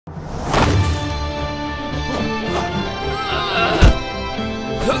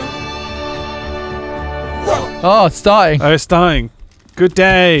Oh, it's starting. Oh, it's starting. Good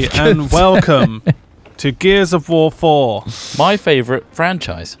day and welcome to Gears of War 4. My favourite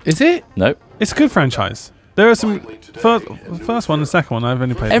franchise. Is it? Nope. It's a good franchise. There are some... First one and the second one, I've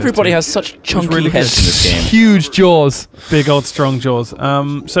only played. Everybody has such chunky heads in this game. Huge jaws. Big old strong jaws.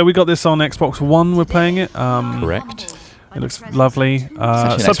 So we got this on Xbox One, we're playing it. Correct. It looks lovely. actually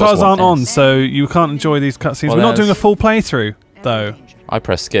an Subtitles Xbox aren't One on, so you can't enjoy these cutscenes. Well, we're not doing a full playthrough, though. I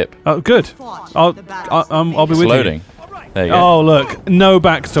press skip. Oh, good. I'll be with loading. There you you. go. Oh, look. No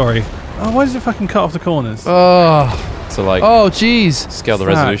backstory. Oh, why does it fucking cut off the corners? Oh. So like, Oh, jeez. scale the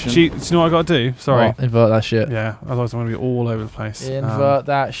resolution. Do you know what I got to do? Sorry. Oh, invert that shit. Yeah, otherwise I'm going to be all over the place. Invert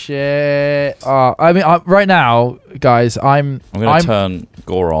that shit. Oh, I mean, right now, guys, I'm going to turn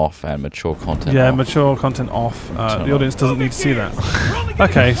gore off and mature content Yeah, off. mature content off. The audience doesn't need to see that.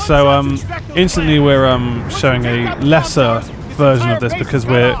 Okay, so instantly we're showing a lesser version of this because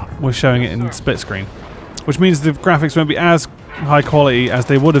we're showing it in split screen, which means the graphics won't be as high quality as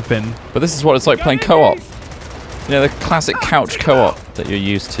they would have been. But this is what it's like playing co-op. You know, the classic couch co-op that you're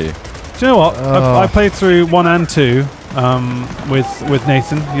used to. Do you know what? I played through 1 and 2 with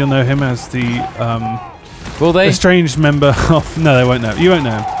Nathan. You'll know him as the Will they? estranged member of... No, they won't know. You won't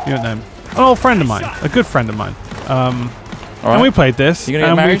know him. You won't know him. An old friend of mine. A good friend of mine. All right. And we played this. You gonna get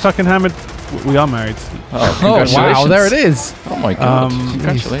and married? we fucking hammered... We are married. Oh, Oh, wow, congratulations. there it is. Oh my god.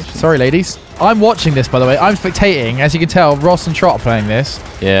 Congratulations. Sorry, ladies. I'm watching this, by the way. I'm spectating. As you can tell, Ross and Trot are playing this.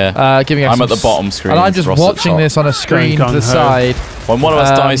 Yeah. Giving us I'm some at the bottom screen. And I'm just Ross at the watching top. this on a screen to the Gung-ho. side. When one of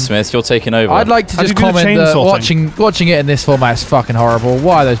us dies, Smith, you're taking over. I'd like to How do just you do the comment that chainsaw watching it in this format is fucking horrible.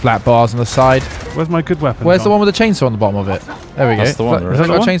 Why are those black bars on the side? Where's my good weapon? Where's the one with the chainsaw on the bottom of it? There we go. That's the one, Is that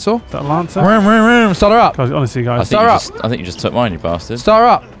right? got a chainsaw? Is that a Lancer? Vroom, vroom, vroom. Start her up. God, honestly, I guys. think you just took mine, you bastard. Start her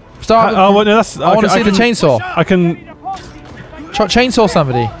up. Start. Oh, well, no, that's... I want to see the chainsaw. I can... Chainsaw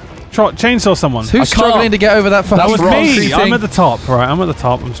somebody. Chainsaw someone. Who's struggling to get over that fucking That was concrete me. thing? I'm at the top. Right, I'm at the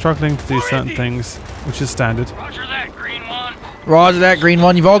top. I'm struggling to do certain things, which is standard. Roger that, green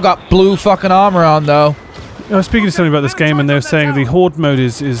one. You've all got blue fucking armor on, though. I was speaking to somebody about this game, and they were saying the horde mode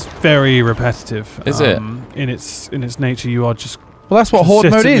is very repetitive. Is it? In its nature, you are just... Well, that's what horde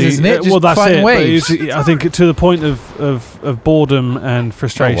mode is, isn't it? Just well, that's fighting it. waves. But I think to the point of boredom and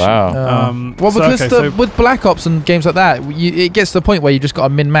frustration. Oh, wow. Well, so, because okay, with Black Ops and games like that, it gets to the point where you just got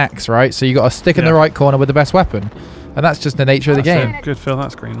to min-max, right? So you got to stick in the right corner with the best weapon. And that's just the nature of the game. Good, Phil.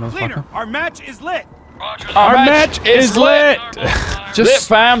 That's green, motherfucker. Our match is lit. Our match is lit! Lit, Just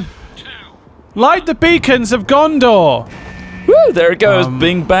fam. Light the beacons of Gondor! Woo, there it goes.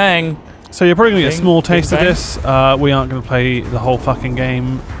 Bing bang. So you're probably going to get a Bing, small bing, taste of bang. this. We aren't going to play the whole fucking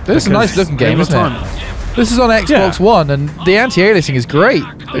game. This is a nice looking game, isn't it? This is on Xbox One, and the anti-aliasing is great.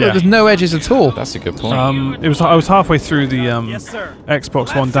 There's no edges at all. That's a good point. I was halfway through the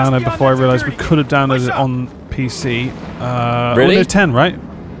Xbox One download before I realised we could have downloaded it on PC. Really? Windows 10, right?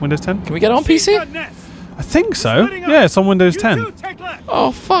 Windows 10? Can we get it on PC? I think so. Yeah, it's on Windows 10.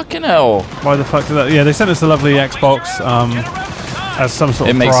 Oh, fucking hell. Why the fuck did that? Yeah, they sent us a lovely Xbox as some sort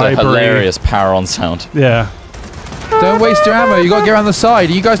It of makes a bribery. hilarious power on sound. Yeah. Don't waste your ammo. You got to get around the side.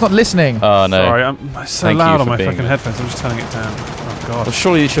 Are you guys not listening? Oh, no. Sorry, I'm so Thank you loud on for my being fucking there. headphones. I'm just turning it down. Oh, God. Well,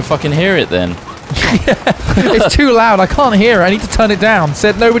 surely you should fucking hear it then. It's too loud. I can't hear it. I need to turn it down.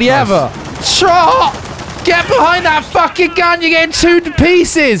 Said nobody ever. Trot! Get behind that fucking gun. You're getting two to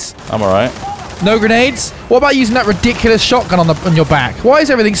pieces. I'm alright. No grenades? What about using that ridiculous shotgun on your back? Why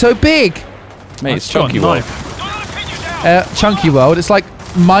is everything so big? Mate, it's I've got a chunky wolf. knife. Chunky World. It's like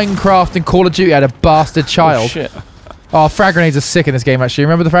Minecraft and Call of Duty had a bastard Oh, child. shit. Oh, frag grenades are sick in this game, actually.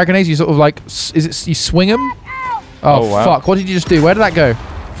 Remember the frag grenades? You sort of like... you swing them? Oh, wow. fuck. What did you just do? Where did that go?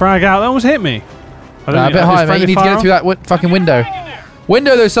 Frag out. That almost hit me. Nah, a bit higher, mate. You need to get it through that fucking window.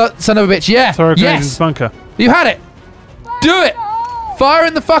 Window, though, son of a bitch. Yeah. Throw a grenade in Yes. his bunker. You had it. Do it. Fire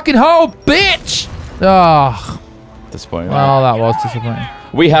in the fucking hole, bitch. Oh, Disappointing. well, that was disappointing.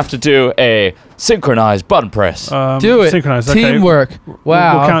 We have to do a synchronized button press. Do it. Synchronized. Okay. Teamwork.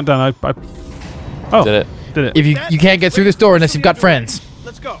 Wow. We'll count down. Oh, Did it? did it. If you can't get through this door unless you've got friends.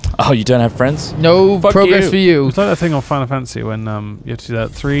 Let's go. Oh, you don't have friends? No Fuck progress you. for you. It's like that thing on Final Fantasy when you have to do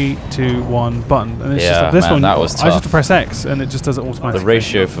that 3, 2, 1 button, and it's just Yeah, like this man, one. that was I just have tough. to press X, and it just does it automatically. The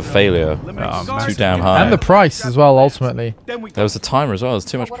ratio for failure too damn high. And the price as well, ultimately. There was a timer as well. There's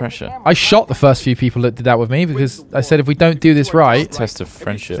too much pressure. I shot the first few people that did that with me because I said if we don't do this right... Test of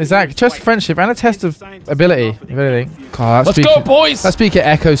friendship. Exactly. Test of friendship and a test of ability. God, Let's go, boys! That speaker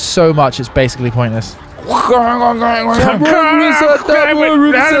echoes so much, it's basically pointless. It's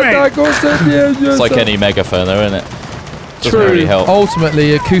like any megaphone, though, isn't it? Doesn't really help.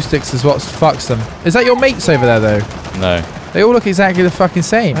 Ultimately, acoustics is what fucks them. Is that your mates over there, though? No. They all look exactly the fucking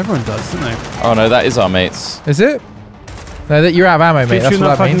same. Everyone does, don't they? Oh no, that is our mates. Is it? No, you're out of ammo, mate. Keep That's shooting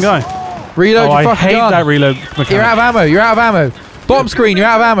what that that fucking means. guy. Reload your I fucking hate gun. that reload mechanic. You're out of ammo. You're out of ammo. Bottom screen, you're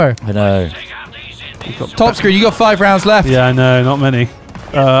out of ammo. I know. Top screen, you got 5 rounds left. Yeah, I know, not many.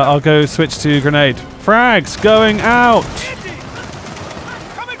 I'll go switch to grenade. Frags going out.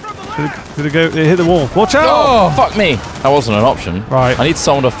 Did it go? It hit the wall. Watch out! Oh, Fuck me. That wasn't an option. Right. I need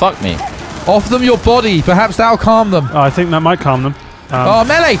someone to fuck me. Offer them your body. Perhaps that'll calm them. Oh, I think that might calm them. Oh,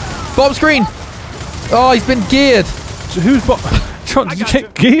 melee. Bottom screen. Oh, he's been geared. Who's Trot, did you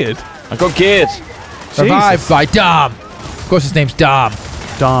get geared? I got geared. Survived by Dom. Of course, his name's Dom.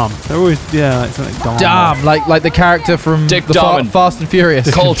 Dom. They're always like something Dom. Dom, like the character from Dick the Dom and Fast and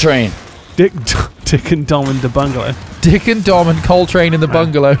Furious. Coltrane. Dick and Dom in the bungalow. Dick and Dom and Coltrane in the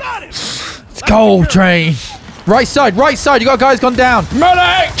bungalow. It's Coltrane. Right side. You got guys gone down.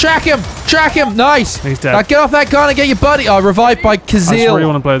 Medic! Track him. Nice. He's dead. Now get off that gun and get your buddy. Oh, revived by I just really Kazil.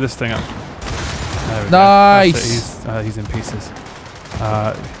 want to blow this thing up. There we go. Nice. That's it. He's in pieces.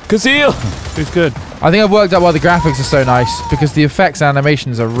 Kazil! Who's good? I think I've worked out why the graphics are so nice because the effects and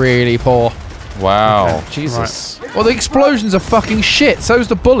animations are really poor. Wow. Okay. Jesus. Well, the explosions are fucking shit. So's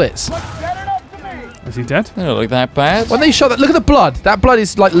the bullets. Is he dead? They don't look that bad. When they shot that, look at the blood. That blood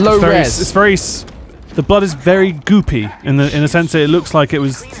is like low res. It's very. The blood is very goopy in the sense that it looks like it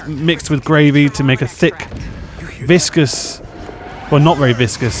was mixed with gravy to make a thick, viscous, well, not very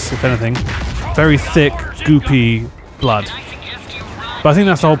viscous, if anything, very thick, goopy blood. But I think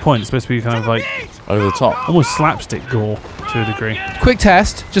that's the whole point. It's supposed to be kind of like Over the top. almost slapstick gore to a degree. Quick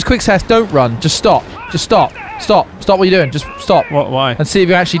test. Just quick test. Don't run. Just stop. Stop what you're doing. Just stop. What? Why? And see if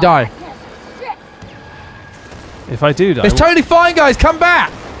you actually die. If I do die, It's totally fine, guys. Come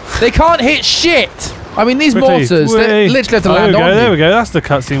back. They can't hit shit. I mean, these quickly. mortars, they literally have to land on There you. we go. That's the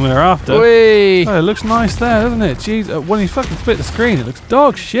cutscene we were after. Whee. Oh, it looks nice there, doesn't it? Jeez, when you fucking split the screen, it looks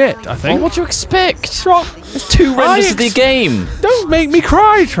dog shit, I Well, think. what do you expect? Trot, There's 2 renders of the game. don't make me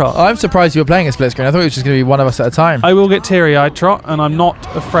cry, Trot. I'm surprised you were playing a split screen. I thought it was just going to be one of us at a time. I will get teary-eyed, Trot, and I'm not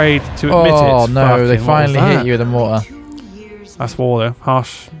afraid to admit it. Oh, no. They Fucking, what was finally hit that? you with a mortar. That's war, though.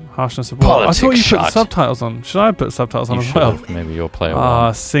 Harshness of war. I thought you Politics put shot. subtitles on. Should I put subtitles on You as should well? have. Maybe you'll play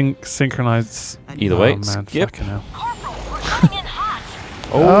Synchronized. Either way, Oh, man, skip. fucking hell.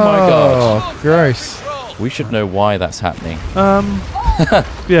 Oh my god. Oh, gross. We should know why that's happening.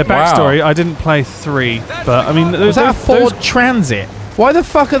 Yeah, backstory. I didn't play 3, but I mean, Was that a Ford Transit? Why the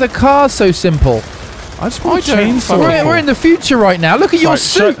fuck are the cars so simple? I just want to I don't chainsaw. fucking- We're in the future right now. Look at your Right,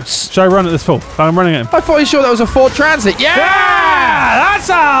 suits. Should I run at this full? I'm running at him. I thought you sure that was a Ford Transit. Yeah!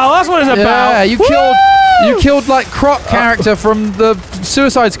 That's what it's Yeah, you killed like Croc character from the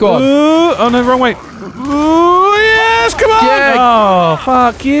Suicide Squad. Oh no, wrong way. Ooh, yes, come on! Yeah. Oh,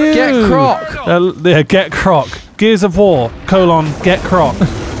 fuck you! Get Croc. Yeah, get Croc. Gears of War, get Croc.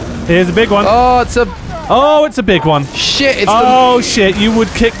 Here's a big one. Oh, It's a big one. shit! It's Shit, you would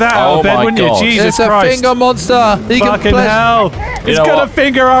kick that out Oh of bed, my wouldn't you? God. Jesus it's a Christ. finger monster. Fucking hell. It's know gonna what?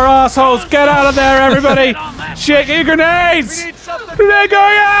 finger our assholes. Get out of there, everybody. Shit, get your grenades. They're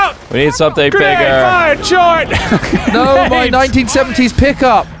going out. We need something Grenade bigger. fired short. No, my Grenades. 1970s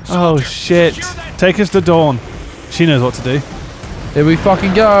pickup. Oh, shit. Take us to Dawn. She knows what to do. Here we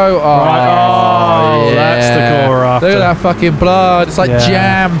fucking go. Oh, Right. Oh, that's the core after. Look at that fucking blood. It's like Yeah.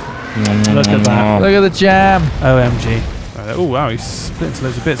 jam. Look at that. Look at the jam. OMG. Oh, wow, he's split into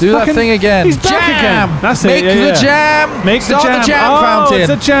loads of bits. Do that Fucking- thing again. He's back Jam. again. That's it. Make yeah, the yeah. jam. Make Start the jam. fountain. It's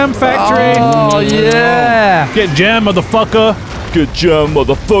a jam factory. Oh, yeah. Get jam, motherfucker. Good job,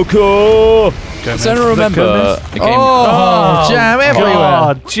 motherfucker. Does anyone remember a game? Oh, jam everywhere.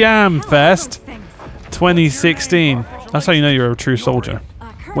 Oh, Jam Fest 2016. That's how you know you're a true soldier.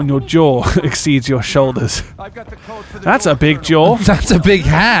 When your jaw exceeds your shoulders. That's a big jaw. That's a big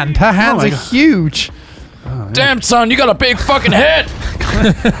hand. Her hands my are God. huge. Damn, son, you got a big fucking head.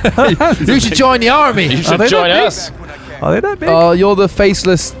 You should join the army. You Are should they join that big? us. Are they that big? Oh, you're the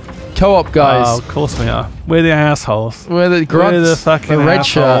faceless co-op guys. Oh, of course we are. We're the assholes. We're the grunts. We're the fucking the red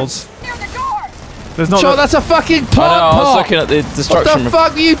assholes. There's not. Sure, that's a fucking I know, plant I was pot. looking at the What destruction. the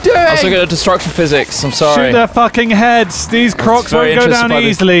fuck are you doing? I was looking at destruction physics. I'm sorry. Shoot their fucking heads. These crocs very won't go interested down by the-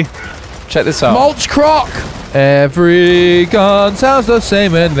 easily. Check this out. Mulch croc. Every gun sounds the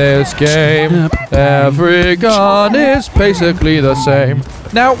same in this game. Every gun is basically the same.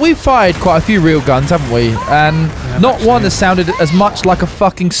 Now, we've fired quite a few real guns, haven't we? And not one has sounded as much like a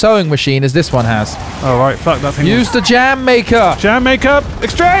fucking sewing machine as this one has. Oh, right. Fuck that thing. Use the jam maker. Jam makeup.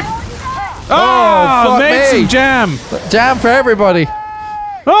 Extract. Oh, fuck made me. some jam. Jam for everybody.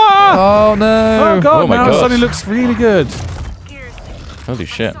 Ah! Oh, no. Oh, God. Oh my Now it God. suddenly looks really good. Holy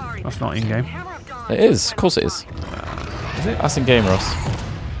shit. That's not in-game. It is. Of course it is. Is it? That's in game, Ross.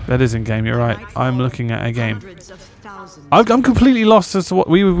 That is in game. You're right. I'm looking at a game. I'm completely lost as to what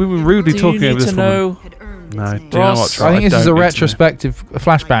we were rudely talking over this woman. No, do you know what? I think this is a retrospective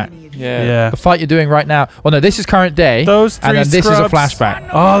flashback. Yeah. The fight you're doing right now. Well, no, this is current day. Those three and then this scrubs. is a flashback.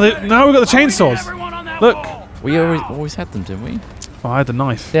 Oh, now we've got the chainsaws. Look. We always had them, didn't we? Oh, I had the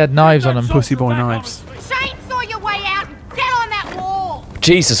knife. They had knives on them. Pussy boy knives. Chainsaw your way out and get on that wall.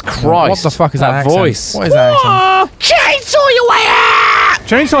 Jesus Christ. What the fuck is that accent? voice? What is that accent? Chainsaw your way out.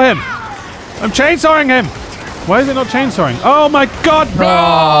 Chainsaw him. I'm chainsawing him. Why is it not chainsawing? Oh my god.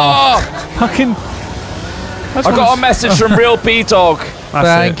 Oh! Fucking. I got a message from Real B-Dog.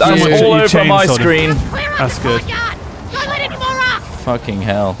 Thank That was you. all You over my chainsawed him. screen. That's good. Don't let any more up. Fucking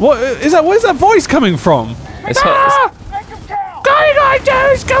hell. What is that? Where's that voice coming from? It's hot. All you gotta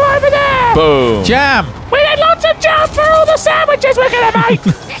do is go over there. Boom. Jam! We need lots of jam for all the sandwiches we're gonna make.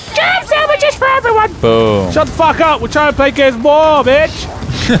 Jam sandwiches for everyone. Boom. Shut the fuck up. We're trying to play Gears of War, bitch.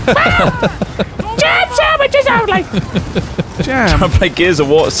 Jam sandwiches only. Jam. I play Gears of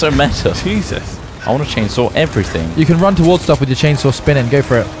War. It's so meta. Jesus. I want to chainsaw everything. You can run towards stuff with your chainsaw spinning. Go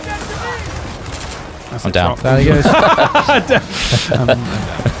for it. I'm down. There he goes.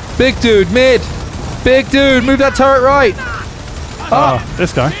 Big dude, mid. Big dude, move that turret right. Oh,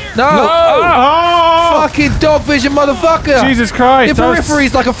 this guy. No. Oh! Fucking dog vision, motherfucker. Jesus Christ. Your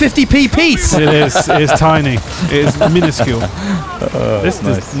periphery's like a 50p piece. It is. It is tiny. It is minuscule. There's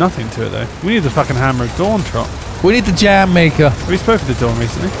nice. nothing to it though. We need the fucking hammer of Dawn Trot. We need the jam maker. We spoke with the Dawn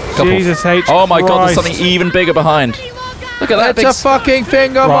recently. Couple. Jesus H. Oh my god, there's Christ. something even bigger behind. Look at that It's big... a fucking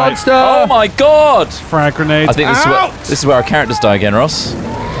finger Right. monster. Oh my god! Frag grenades. I think this is where our characters die again, Ross.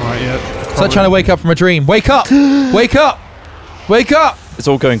 Right, yeah. It's like trying to wake up from a dream. Wake up! Wake up! Wake up! It's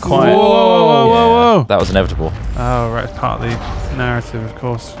all going quiet. Whoa. That was inevitable. Oh, right. It's part of the narrative, of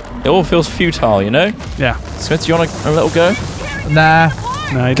course. It all feels futile, you know? Yeah. Smith, do you want a little go? Nah.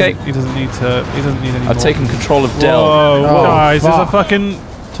 No, he, Okay. he doesn't need to. He doesn't need any I've more. taken control of Dell. Whoa, Oh, guys! There's a fuck. fucking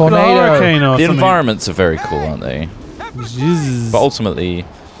Tornado. hurricane or The something. environments are very cool, aren't they? Jesus. But ultimately,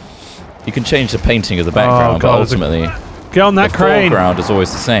 you can change the painting of the background, but God, there's a- ultimately, Get on that the crane. foreground is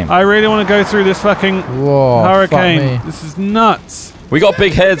always the same. I really want to go through this fucking Whoa. hurricane. Fuck me. This is nuts. We got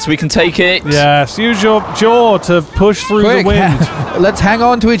big heads, we can take it. Yes, use your jaw to push through Quick. the wind. Let's hang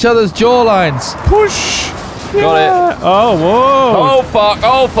on to each other's jawlines. Push. Got it. Oh, whoa. Oh fuck,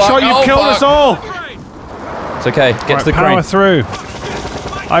 oh fuck, Shot, you oh killed fuck. us all. It's okay, get to the Power crane. through.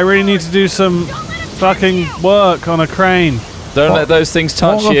 I really need to do some fucking work on a crane. Don't let those things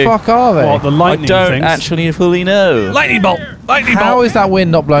touch What the you. fuck are they? What, the I lightning don't things? actually fully know. Lightning bolt. Lightning How bolt. is that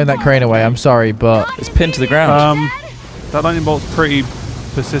wind not blowing that crane away? I'm sorry, but It's pinned to the ground. That lightning bolt's pretty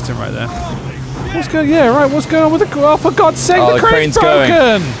persistent right there. What's going? Yeah, right. What's going on with the? Oh, for God's sake, Oh, the the crane's crane's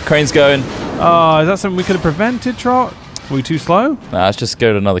broken. Crane's going. Oh, is that something we could have prevented, Trot? Were we too slow? Nah, let's just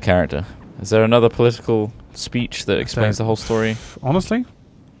go to another character. Is there another political speech that explains the whole story? Honestly,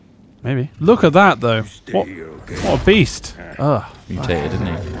 maybe. Look at that though. What a beast. Ugh. Mutated, isn't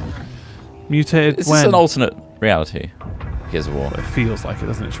he? Mutated. Is when? this an alternate reality? Gears of War. It feels like it,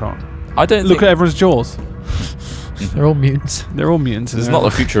 doesn't it, Trot? I don't Look think at everyone's jaws. they're all mutants. They're all mutants. it's not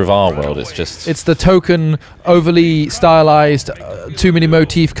the future of our world. It's just It's the token, overly stylized, too many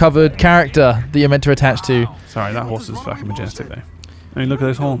motif covered character that you're meant to attach to. Sorry, that horse is fucking majestic though. I mean, look at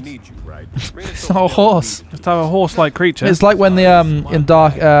those horns. It's not a horse. Just have a horse-like creature. It's like when the in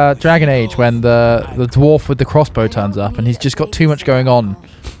Dark Dragon Age when the dwarf with the crossbow turns up and he's just got too much going on.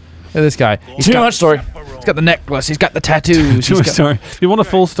 Look at this guy. He's too got, much story. He's got the necklace. He's got the tattoos. True he's got, story. If you want a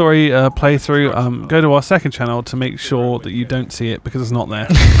full story playthrough, go to our second channel to make sure that you don't see it because it's not there.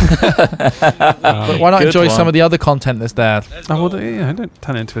 But why not Good enjoy one. some of the other content that's there? Oh, well, yeah, don't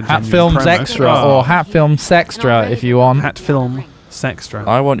turn it into a Hat genuine Films promo. Extra Oh. or Hat Films Sextra if you want. Hat Film Sextra.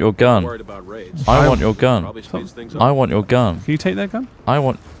 I want your gun. I want your gun. I want your gun. Can you take that gun? I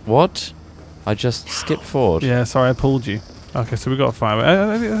want what? I just skipped forward. Yeah, sorry, I pulled you. Okay, so we got a fire.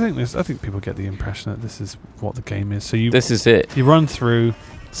 I think people get the impression that this is what the game is. So This is it. you run through,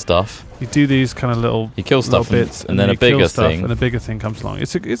 Stuff. you do these kind of little You kill little stuff and, bits, and then you a bigger kill stuff, thing. and a bigger thing comes along. Oh,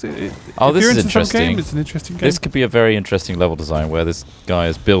 if this you're is into some interesting. game, it's an interesting game. This could be a very interesting level design where this guy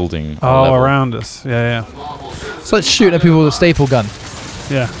is building. a Oh, level. around us. Yeah, So let's shoot at people with a staple gun.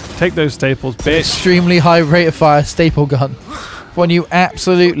 yeah. Take those staples, bitch. Extremely high rate of fire staple gun. When you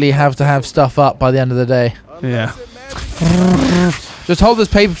absolutely have to have stuff up by the end of the day. Yeah. Just hold this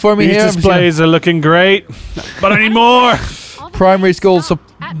paper for me These here. I'm just gonna- displays are looking great, but anymore. Primary school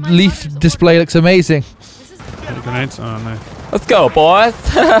leaf display looks amazing. Grenades? Oh no. Let's go, boys.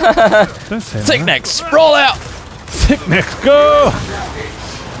 Don't say Thick that. necks, roll out. Thick necks, go!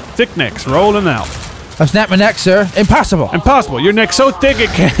 Thick necks rolling out. I've snapped my neck, sir. Impossible. Impossible. Your neck's so thick it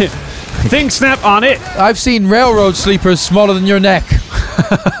can't. Things snap on it. I've seen railroad sleepers smaller than your neck.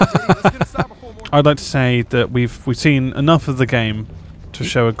 I'd like to say that we've seen enough of the game to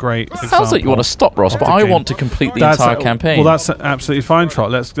show a great example. Sounds like you want to stop, Ross, but I want to complete the entire campaign. Well, that's absolutely fine,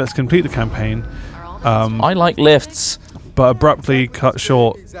 Trot. Let's complete the campaign. I like lifts. But abruptly cut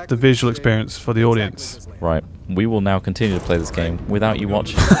short the visual experience for the audience. Right. We will now continue to play this game without you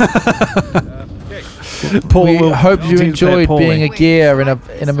watching. Paul We hope you enjoyed being a gear in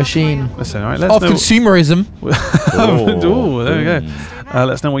a machine. Listen, all right, Of consumerism. Ooh, there we go. Let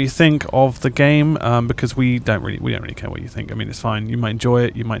us know what you think of the game, because we don't really care what you think. I mean, it's fine. You might enjoy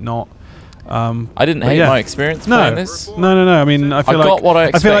it, you might not. I didn't hate my experience playing this. No. I mean, I feel got what I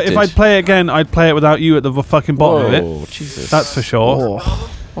expected. feel like if I'd play it again, I'd play it without you at the fucking bottom of it. Jesus. That's for sure.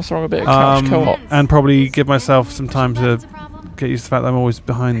 What's wrong with a bit of couch co-op? And probably give myself some time to get used to the fact that I'm always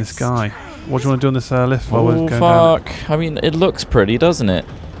behind this guy. What do you want to do on this lift while we're going down? I mean, it looks pretty, doesn't it?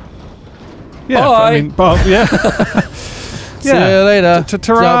 Yeah, Bye. I mean, yeah. See you later.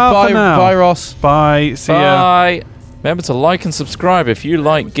 Ta-ra for now. Bye, Ross. Bye. See ya. Bye. Remember to like and subscribe if you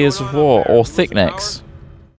like Gears of War or Thick Necks.